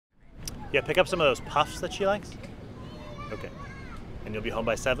Yeah, pick up some of those puffs that she likes. Okay. And you'll be home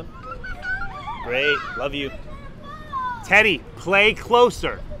by 7? Great, love you. Teddy, play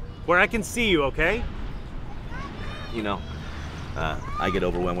closer, where I can see you, okay? You know, I get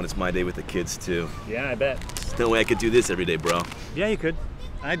overwhelmed when it's my day with the kids, too. Yeah, I bet. There's no way I could do this every day, bro. Yeah, you could.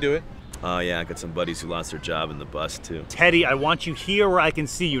 I'd do it. Oh, yeah, I got some buddies who lost their job in the bus, too. Teddy, I want you here where I can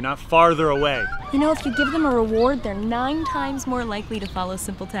see you, not farther away. You know, if you give them a reward, they're 9 times more likely to follow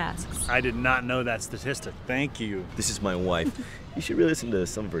simple tasks. I did not know that statistic. Thank you. This is my wife. You should really listen to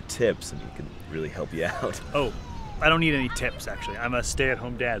some of her tips, and it can really help you out. Oh, I don't need any tips, actually. I'm a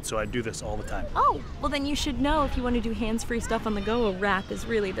stay-at-home dad, so I do this all the time. Oh, well then you should know if you want to do hands-free stuff on the go, a wrap is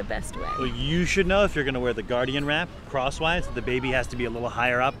really the best way. Well, you should know if you're going to wear the Guardian wrap crosswise, the baby has to be a little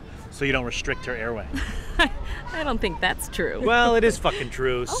higher up so you don't restrict her airway. I don't think that's true. Well, it is fucking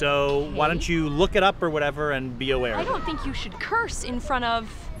true, so why don't you look it up or whatever and be aware. I don't think you should curse in front of...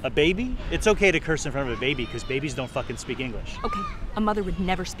 A baby? It's okay to curse in front of a baby because babies don't fucking speak English. Okay, a mother would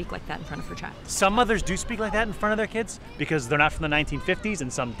never speak like that in front of her child. Some mothers do speak like that in front of their kids because they're not from the 1950s,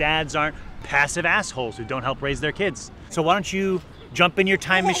 and some dads aren't passive assholes who don't help raise their kids. So why don't you jump in your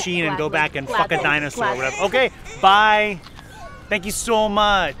time machine and go back and fuck a dinosaur or whatever. Okay, bye. Thank you so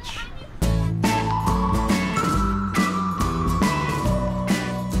much.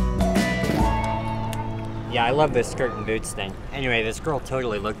 Yeah, I love this skirt and boots thing. Anyway, this girl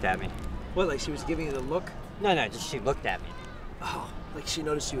totally looked at me. What, like she was giving you the look? No, just she looked at me. Oh, like she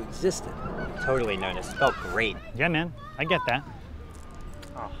noticed you existed. Totally noticed. Felt great. Yeah, man, I get that.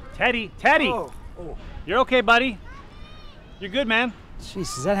 Oh, Teddy! Oh. You're okay, buddy? You're good, man.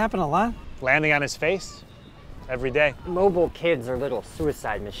 Jeez, does that happen a lot? Landing on his face every day. Mobile kids are little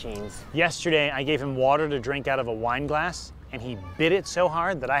suicide machines. Yesterday, I gave him water to drink out of a wine glass, and he bit it so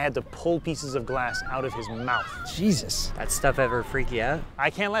hard that I had to pull pieces of glass out of his mouth. Jesus. That stuff ever freak you out? I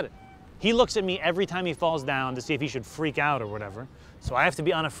can't let it. He looks at me every time he falls down to see if he should freak out or whatever. So I have to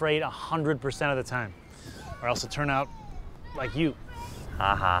be unafraid 100% of the time, or else it'll turn out like you.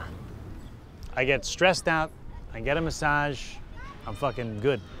 Haha. I get stressed out, I get a massage, I'm fucking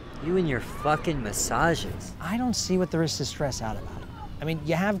good. You and your fucking massages. I don't see what there is to stress out about. I mean,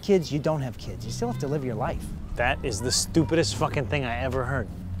 you have kids, you don't have kids. You still have to live your life. That is the stupidest fucking thing I ever heard.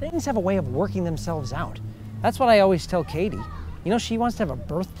 Things have a way of working themselves out. That's what I always tell Katie. You know, she wants to have a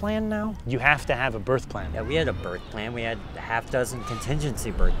birth plan now. You have to have a birth plan. Yeah, we had a birth plan. We had a half-dozen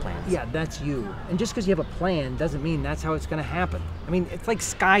contingency birth plans. Yeah, that's you. And just because you have a plan doesn't mean that's how it's gonna happen. I mean, it's like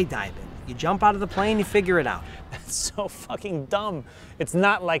skydiving. You jump out of the plane, you figure it out. That's so fucking dumb. It's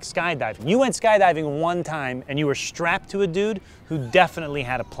not like skydiving. You went skydiving one time and you were strapped to a dude who definitely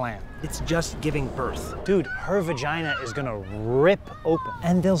had a plan. It's just giving birth. Dude, her vagina is gonna rip open.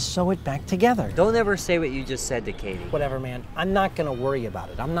 And they'll sew it back together. Don't ever say what you just said to Katie. Whatever, man. I'm not gonna worry about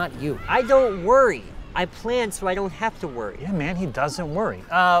it. I'm not you. I don't worry. I plan so I don't have to worry. Yeah, man, he doesn't worry.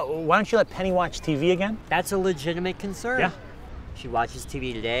 Why don't you let Penny watch TV again? That's a legitimate concern. Yeah. She watches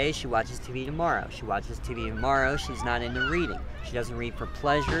TV today, she watches TV tomorrow. She watches TV tomorrow, she's not into reading. She doesn't read for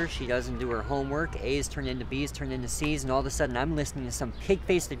pleasure, she doesn't do her homework, A's turn into B's, turn into C's, and all of a sudden I'm listening to some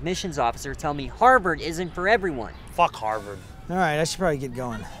pig-faced admissions officer tell me Harvard isn't for everyone. Fuck Harvard. All right, I should probably get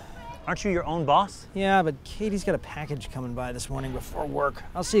going. Aren't you your own boss? Yeah, but Katie's got a package coming by this morning before work.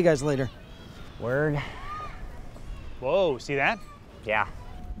 I'll see you guys later. Word. Whoa, see that? Yeah.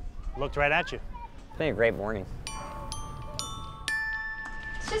 Looked right at you. It's been a great morning.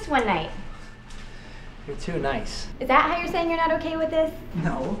 It's just one night. You're too nice. Is that how you're saying you're not okay with this?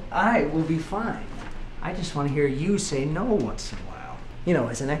 No, I will be fine. I just want to hear you say no once in a while. You know,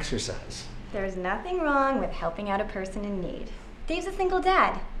 as an exercise. There's nothing wrong with helping out a person in need. Dave's a single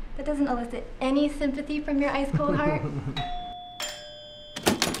dad. That doesn't elicit any sympathy from your ice cold heart.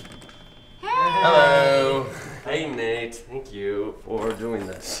 Hello. Hey, Nate. Thank you for doing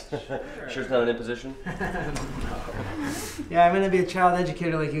this. Sure it's not an imposition? Yeah, I'm gonna be a child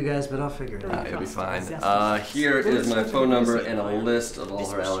educator like you guys, but I'll figure it out. You'll be fine. Here is my phone number and a list of all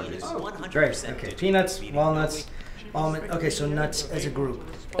her allergies. Great. Okay. Peanuts, walnuts, almond. Okay, so nuts as a group.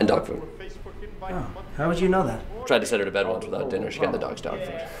 And dog food. Oh, how would you know that? Tried to set her to bed once without dinner. She got the dog's dog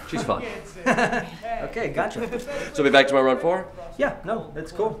food. She's fine. Okay, gotcha. So be back tomorrow around 4? Yeah, no,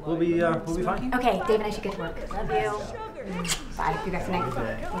 that's cool. We'll be fine. Okay, Dave and I should get to work. Love you. Bye. You guys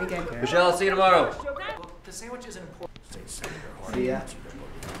tonight. We'll be good. Michelle, I'll see you tomorrow. The sandwich is important. See ya.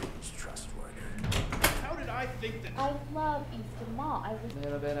 How did I think that? I love Easton Mall. I was A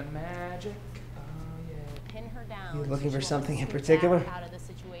little bit of magic. pin her down. You looking for something in particular? Out of the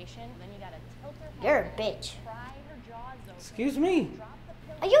situation, then you gotta tilt her head. You're a bitch. Pry her jaws open. Excuse me.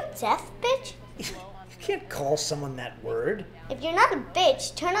 Are you deaf, bitch? You can't call someone that word. If you're not a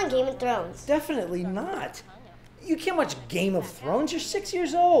bitch, turn on Game of Thrones. Definitely not. You can't watch Game of Thrones. You're 6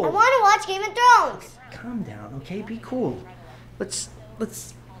 years old. I want to watch Game of Thrones. Calm down, okay? Be cool. Let's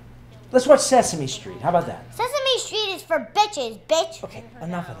watch Sesame Street. How about that? Sesame Street is for bitches, bitch. Okay,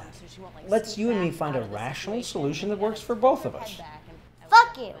 enough of that. Let's you and me find a rational solution that works for both of us.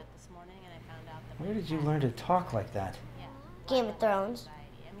 Fuck you. Where did you learn to talk like that? Game of Thrones.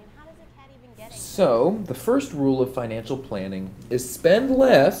 So, the first rule of financial planning is spend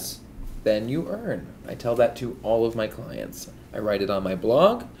less than you earn. I tell that to all of my clients. I write it on my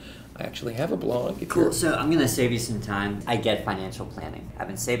blog. I actually have a blog. Cool, so I'm gonna save you some time. I get financial planning. I've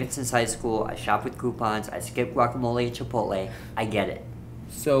been saving since high school. I shop with coupons. I skip guacamole at Chipotle. I get it.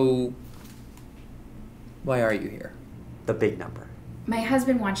 So, why are you here? The big number. My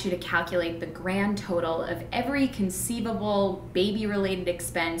husband wants you to calculate the grand total of every conceivable baby-related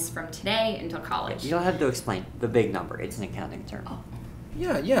expense from today until college. You don't have to explain the big number. It's an accounting term. Oh.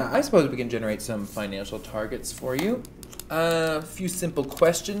 Yeah, I suppose we can generate some financial targets for you. A few simple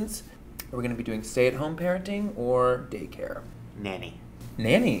questions. Are we going to be doing stay-at-home parenting or daycare? Nanny.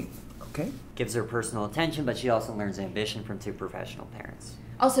 Nanny, okay. Gives her personal attention, but she also learns ambition from 2 professional parents.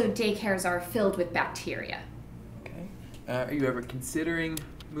 Also, daycares are filled with bacteria. Okay. Are you ever considering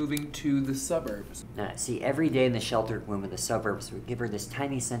moving to the suburbs? See, every day in the sheltered womb of the suburbs would give her this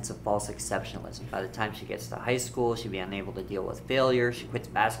tiny sense of false exceptionalism. By the time she gets to high school, she'd be unable to deal with failure. She quits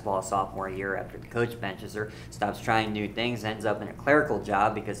basketball sophomore year after the coach benches her, stops trying new things, ends up in a clerical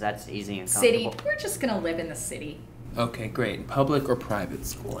job because that's easy and comfortable. City. We're just gonna live in the city. Okay, great. Public or private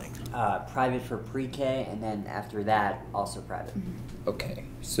schooling? Private for pre-K, and then after that, also private. Okay,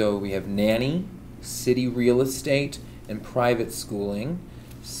 so we have nanny, city real estate, and private schooling.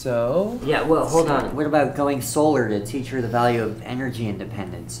 So... Yeah, well, hold on. What about going solar to teach her the value of energy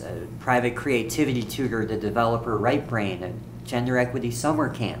independence? A private creativity tutor to develop her right brain? A gender equity summer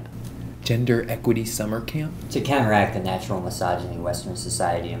camp? Gender equity summer camp? To counteract the natural misogyny Western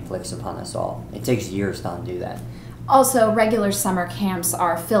society inflicts upon us all. It takes years to undo that. Also, regular summer camps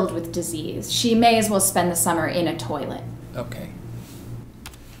are filled with disease. She may as well spend the summer in a toilet.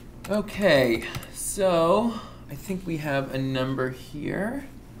 Okay, so I think we have a number here.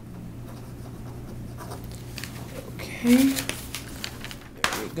 Okay,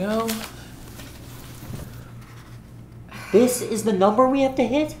 there we go. This is the number we have to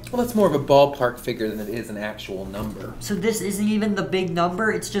hit? Well, that's more of a ballpark figure than it is an actual number. So this isn't even the big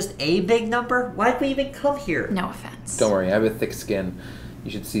number? It's just a big number? Why'd we even come here? No offense. Don't worry, I have a thick skin.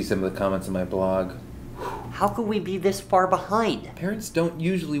 You should see some of the comments in my blog. How could we be this far behind? Parents don't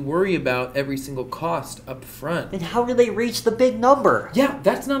usually worry about every single cost up front. Then how do they reach the big number? Yeah,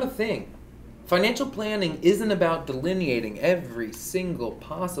 that's not a thing. Financial planning isn't about delineating every single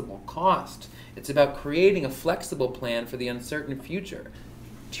possible cost. It's about creating a flexible plan for the uncertain future.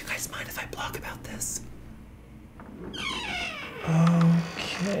 Do you guys mind if I blog about this?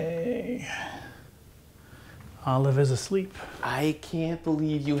 Okay. Olive is asleep. I can't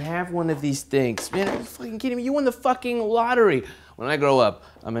believe you have one of these things. Man, are you fucking kidding me? You won the fucking lottery. When I grow up,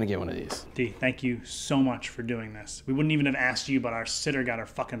 I'm gonna get one of these. Dee, thank you so much for doing this. We wouldn't even have asked you, but our sitter got her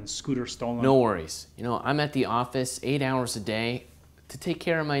fucking scooter stolen. No worries. You know, I'm at the office 8 hours a day. To take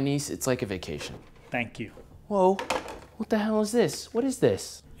care of my niece, it's like a vacation. Thank you. Whoa, what the hell is this? What is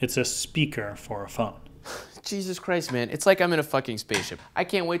this? It's a speaker for a phone. Jesus Christ, man. It's like I'm in a fucking spaceship. I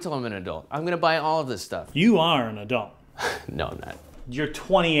can't wait till I'm an adult. I'm gonna buy all of this stuff. You are an adult. No, I'm not. You're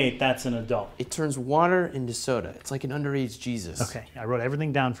 28, that's an adult. It turns water into soda. It's like an underage Jesus. Okay, I wrote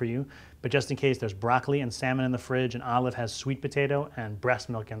everything down for you, but just in case, there's broccoli and salmon in the fridge, and Olive has sweet potato and breast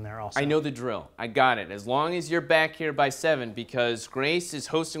milk in there also. I know the drill. I got it. As long as you're back here by 7, because Grace is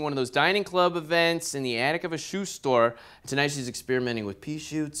hosting one of those dining club events in the attic of a shoe store. Tonight she's experimenting with pea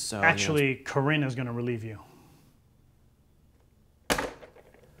shoots, so... Actually, Corrine is gonna relieve you.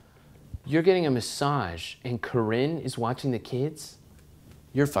 You're getting a massage, and Corinne is watching the kids?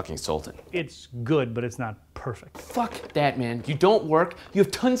 You're fucking sultan. It's good, but it's not perfect. Fuck that, man. You don't work. You have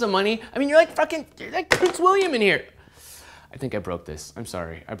tons of money. I mean, you're like Prince William in here. I think I broke this. I'm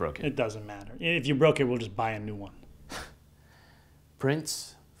sorry. I broke it. It doesn't matter. If you broke it, we'll just buy a new one.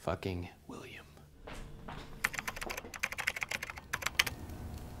 Prince fucking William.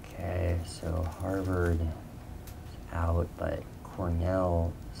 Okay, so Harvard is out, but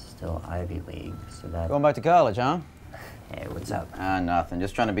Cornell is still Ivy League, so that... Going back to college, huh? Hey, what's up? Nothing.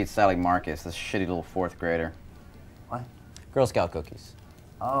 Just trying to beat Sally Marcus, this shitty little 4th grader. What? Girl Scout cookies.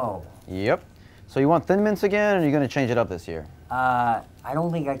 Oh. Yep. So you want Thin Mints again, or are you going to change it up this year? I don't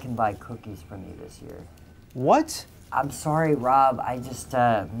think I can buy cookies from you this year. What? I'm sorry, Rob. I just,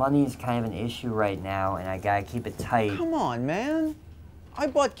 money's kind of an issue right now, and I gotta keep it tight. Come on, man. I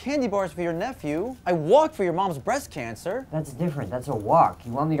bought candy bars for your nephew. I walked for your mom's breast cancer. That's different. That's a walk.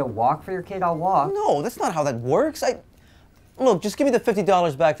 You want me to walk for your kid? I'll walk. No, that's not how that works. Look, just give me the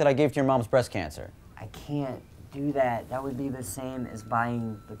 $50 back that I gave to your mom's breast cancer. I can't do that. That would be the same as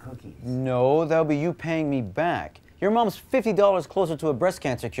buying the cookies. No, that'll be you paying me back. Your mom's $50 closer to a breast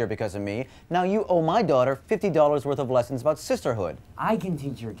cancer cure because of me. Now you owe my daughter $50 worth of lessons about sisterhood. I can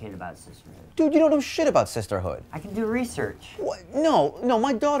teach your kid about sisterhood. Dude, you don't know shit about sisterhood. I can do research. What? No,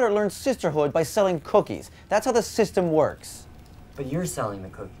 my daughter learned sisterhood by selling cookies. That's how the system works. But you're selling the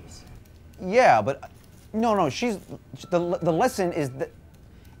cookies. Yeah, but no, the lesson is that,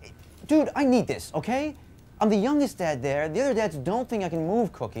 dude, I need this, okay? I'm the youngest dad there. The other dads don't think I can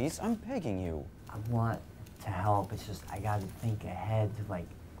move cookies. I'm begging you. I want to help. It's just I gotta think ahead to like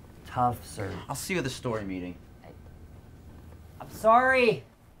Tufts or... I'll see you at the story meeting. I'm sorry.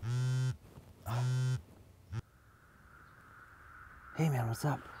 Hey man, what's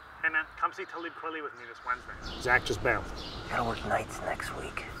up? Hey man, come see Talib Kweli with me this Wednesday. Zack just bailed. Gotta work nights next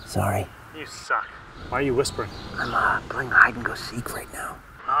week. Sorry. You suck. Why are you whispering? I'm playing hide and go seek right now.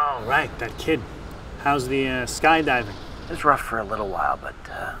 Oh, right, that kid. How's the skydiving? It was rough for a little while, but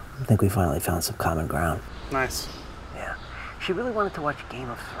I think we finally found some common ground. Nice. Yeah. She really wanted to watch Game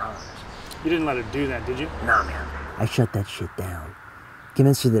of Thrones. You didn't let her do that, did you? Nah, man. I shut that shit down.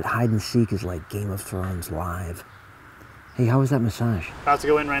 Convinced her that hide and seek is like Game of Thrones live. Hey, how was that massage? About to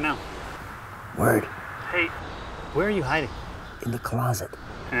go in right now. Word. Hey, where are you hiding? In the closet.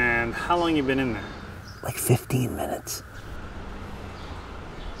 And how long you been in there? Like 15 minutes.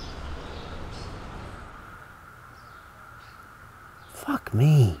 Fuck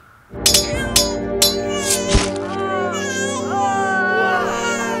me.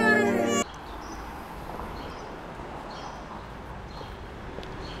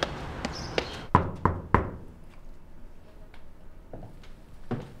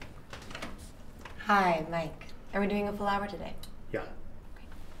 Hi, Mike. Are we doing a full hour today? Yeah.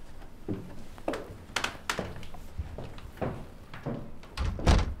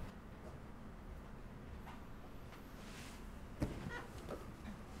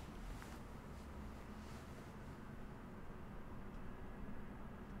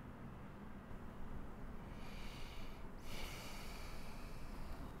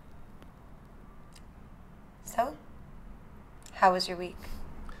 So, how was your week?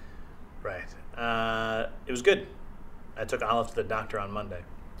 Right. It was good. I took Olive to the doctor on Monday.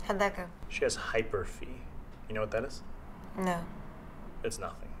 How'd that go? She has hyperphagia. You know what that is? No. It's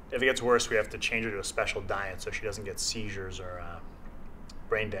nothing. If it gets worse, we have to change her to a special diet so she doesn't get seizures or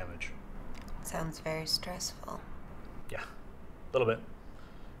brain damage. Sounds very stressful. Yeah, a little bit.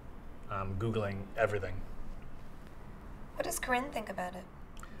 I'm Googling everything. What does Corrine think about it?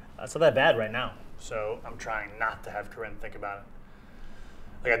 It's not that bad right now, so I'm trying not to have Corrine think about it.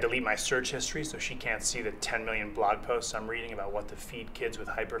 Like, I delete my search history so she can't see the 10 million blog posts I'm reading about what to feed kids with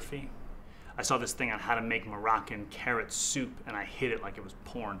hyperphagia. I saw this thing on how to make Moroccan carrot soup, and I hid it like it was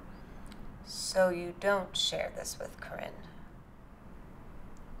porn. So you don't share this with Corrine?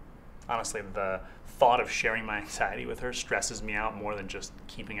 Honestly, the thought of sharing my anxiety with her stresses me out more than just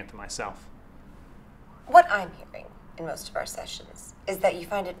keeping it to myself. What I'm hearing in most of our sessions is that you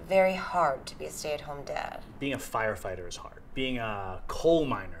find it very hard to be a stay-at-home dad. Being a firefighter is hard. Being a coal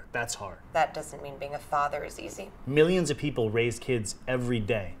miner, that's hard. That doesn't mean being a father is easy. Millions of people raise kids every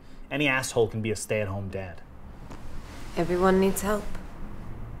day. Any asshole can be a stay-at-home dad. Everyone needs help.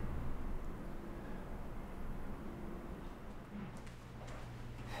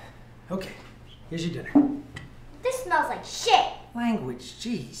 Okay, here's your dinner. This smells like shit. Language,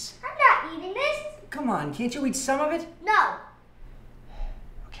 jeez. I'm not eating this. Come on, can't you eat some of it? No.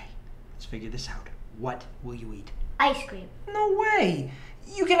 Okay, let's figure this out. What will you eat? Ice cream. No way!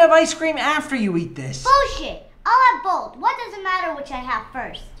 You can have ice cream after you eat this. Bullshit. I'll have both. What does it matter which I have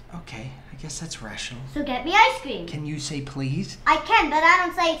first? Okay, I guess that's rational. So get me ice cream. Can you say please? I can, but I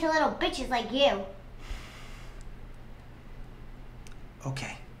don't say it to little bitches like you.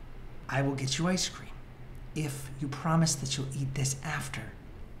 Okay, I will get you ice cream if you promise that you'll eat this after.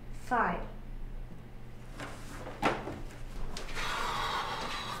 Fine.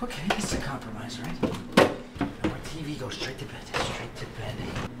 Okay, it's a compromise, right? No more TV, go straight to bed, straight to bed.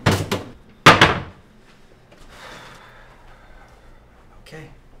 Okay.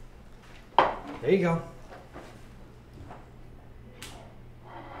 There you go.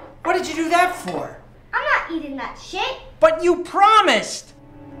 What did you do that for? I'm not eating that shit. But you promised!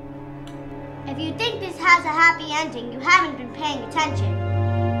 If you think this has a happy ending, you haven't been paying attention.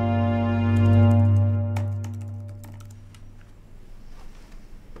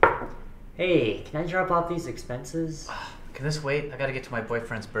 can I drop off these expenses? Can this wait? I gotta get to my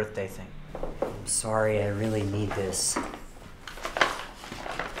boyfriend's birthday thing. I'm sorry, I really need this.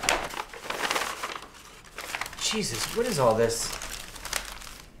 Jesus, what is all this?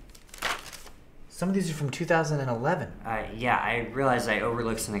 Some of these are from 2011. Yeah, I realize I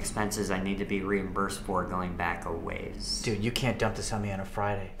overlooked some expenses I need to be reimbursed for going back a ways. Dude, you can't dump this on me on a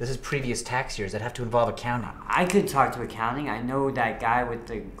Friday. This is previous tax years. I'd have to involve accounting. I could talk to accounting. I know that guy with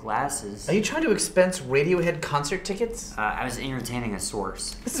the glasses. Are you trying to expense Radiohead concert tickets? I was entertaining a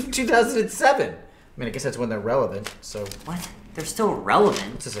source. This is from 2007. I mean, I guess that's when they're relevant, so... What? They're still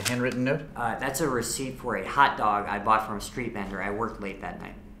relevant. Is this a handwritten note? That's a receipt for a hot dog I bought from a street vendor. I worked late that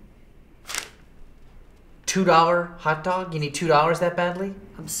night. $2 hot dog? You need $2 that badly?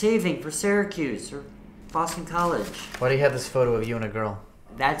 I'm saving for Syracuse or Boston College. Why do you have this photo of you and a girl?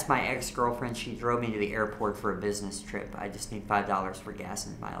 That's my ex-girlfriend. She drove me to the airport for a business trip. I just need $5 for gas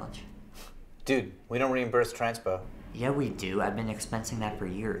and mileage. Dude, we don't reimburse transpo. Yeah, we do. I've been expensing that for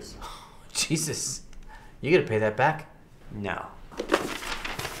years. Jesus. You gotta pay that back? No. You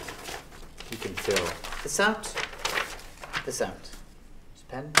can fill this out, this out. Just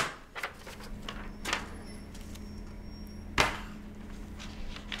pen.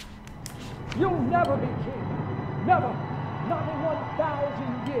 You'll never be king. Never. Not in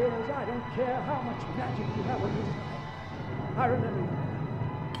 1,000 years. I don't care how much magic you have with you. I remember you.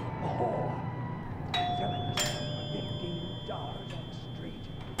 Oh. $750 on the street.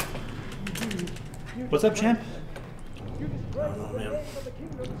 What's up, champ? Oh, man.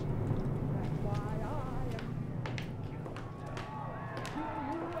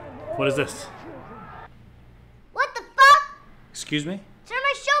 What is this? What the fuck? Excuse me? Turn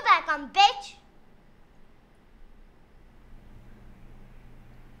my show back on, bitch!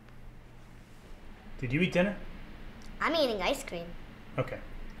 Did you eat dinner? I'm eating ice cream. Okay.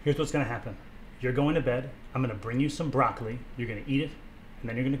 Here's what's gonna happen. You're going to bed. I'm gonna bring you some broccoli. You're gonna eat it, and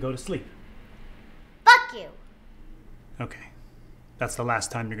then you're gonna go to sleep. Fuck you! Okay. That's the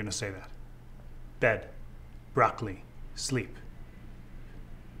last time you're gonna say that. Bed, broccoli, sleep.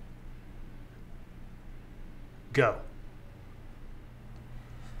 Go.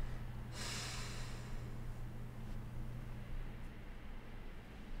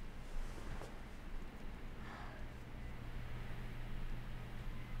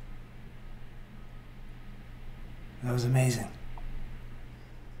 That was amazing.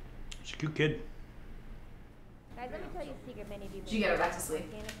 She's a cute kid. Guys, let me tell you a secret many people. Did you get her back to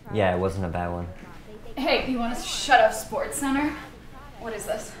sleep? Yeah, it wasn't a bad one. Hey, you want to shut up Sports Center? What is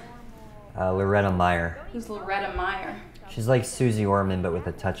this? Loretta Meyer. Who's Loretta Meyer? She's like Susie Orman, but with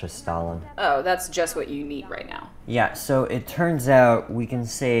a touch of Stalin. Oh, that's just what you need right now. Yeah, so it turns out we can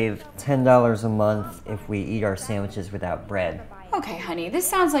save $10 a month if we eat our sandwiches without bread. Okay, honey, this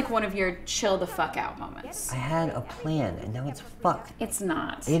sounds like one of your chill the fuck out moments. I had a plan, and now it's fucked. It's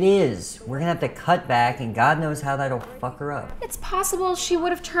not. It is. We're gonna have to cut back, and God knows how that'll fuck her up. It's possible she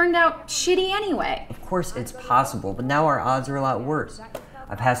would have turned out shitty anyway. Of course it's possible, but now our odds are a lot worse.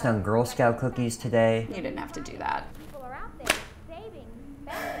 I passed down Girl Scout cookies today. You didn't have to do that.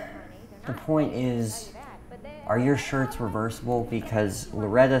 The point is, are your shirts reversible? Because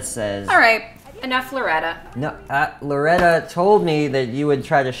Loretta says... All right, enough Loretta. No, Loretta told me that you would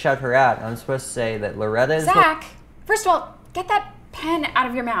try to shut her out. I'm supposed to say that Loretta is... Zack, first of all, get that pen out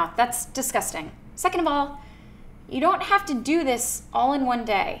of your mouth. That's disgusting. Second of all, you don't have to do this all in one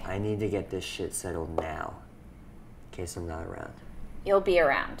day. I need to get this shit settled now, in case I'm not around. You'll be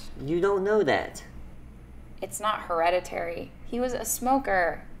around. You don't know that. It's not hereditary. He was a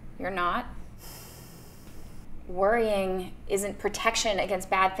smoker. You're not. Worrying isn't protection against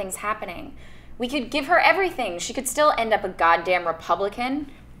bad things happening. We could give her everything. She could still end up a goddamn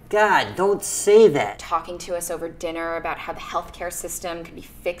Republican. God, don't say that. Talking to us over dinner about how the healthcare system could be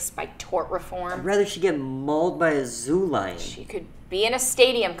fixed by tort reform. I'd rather she get mauled by a zoo lion. She could be in a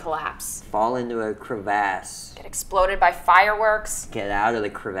stadium collapse. Fall into a crevasse. Get exploded by fireworks. Get out of the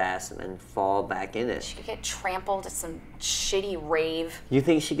crevasse and then fall back in it. She could get trampled at some shitty rave. You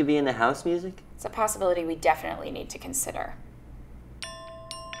think she could be into house music? It's a possibility we definitely need to consider.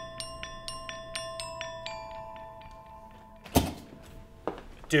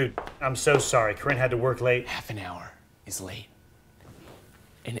 Dude, I'm so sorry. Corrine had to work late. Half an hour is late.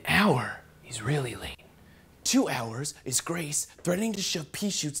 An hour is really late. 2 hours is Grace threatening to shove pea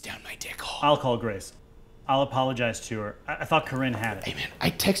shoots down my dick hole. I'll call Grace. I'll apologize to her. I thought Corrine had it. Hey man,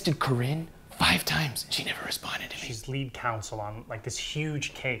 I texted Corrine 5 times and she never responded to me. She's lead counsel on like this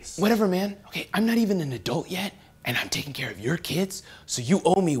huge case. Whatever, man. Okay, I'm not even an adult yet, And I'm taking care of your kids, so you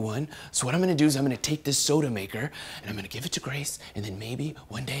owe me one. So what I'm gonna do is I'm gonna take this soda maker and I'm gonna give it to Grace, and then maybe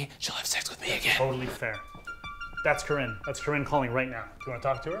one day she'll have sex with me again. Totally fair. That's Corrine. That's Corrine calling right now. Do you want to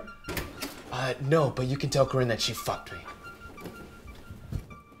talk to her? No, but you can tell Corrine that she fucked me.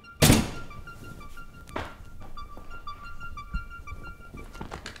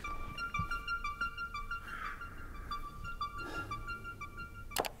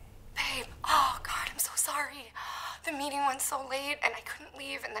 The meeting went so late and I couldn't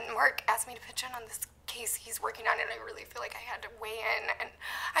leave, and then Mark asked me to pitch in on this case he's working on, and I really feel like I had to weigh in, and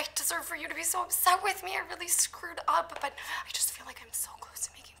I deserve for you to be so upset with me. I really screwed up, but I just feel like I'm so close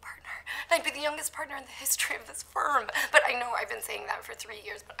to making partner. And I'd be the youngest partner in the history of this firm. But I know I've been saying that for 3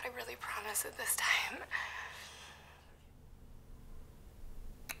 years, but I really promise it this time.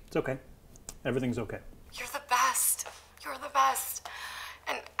 It's okay. Everything's okay. You're the best. You're the best.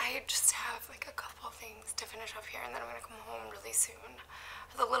 And I just have like a couple of things to finish up here, and then I'm gonna come home really soon.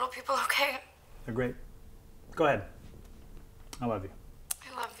 Are the little people okay? They're great. Go ahead. I love you.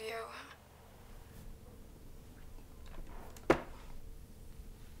 I love you.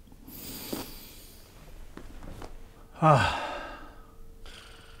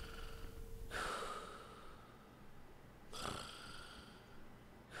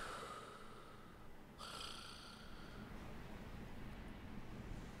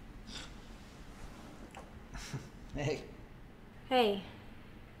 Hey. Hey.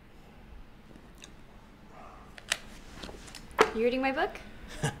 You reading my book?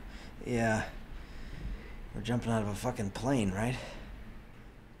 Yeah. We're jumping out of a fucking plane, right?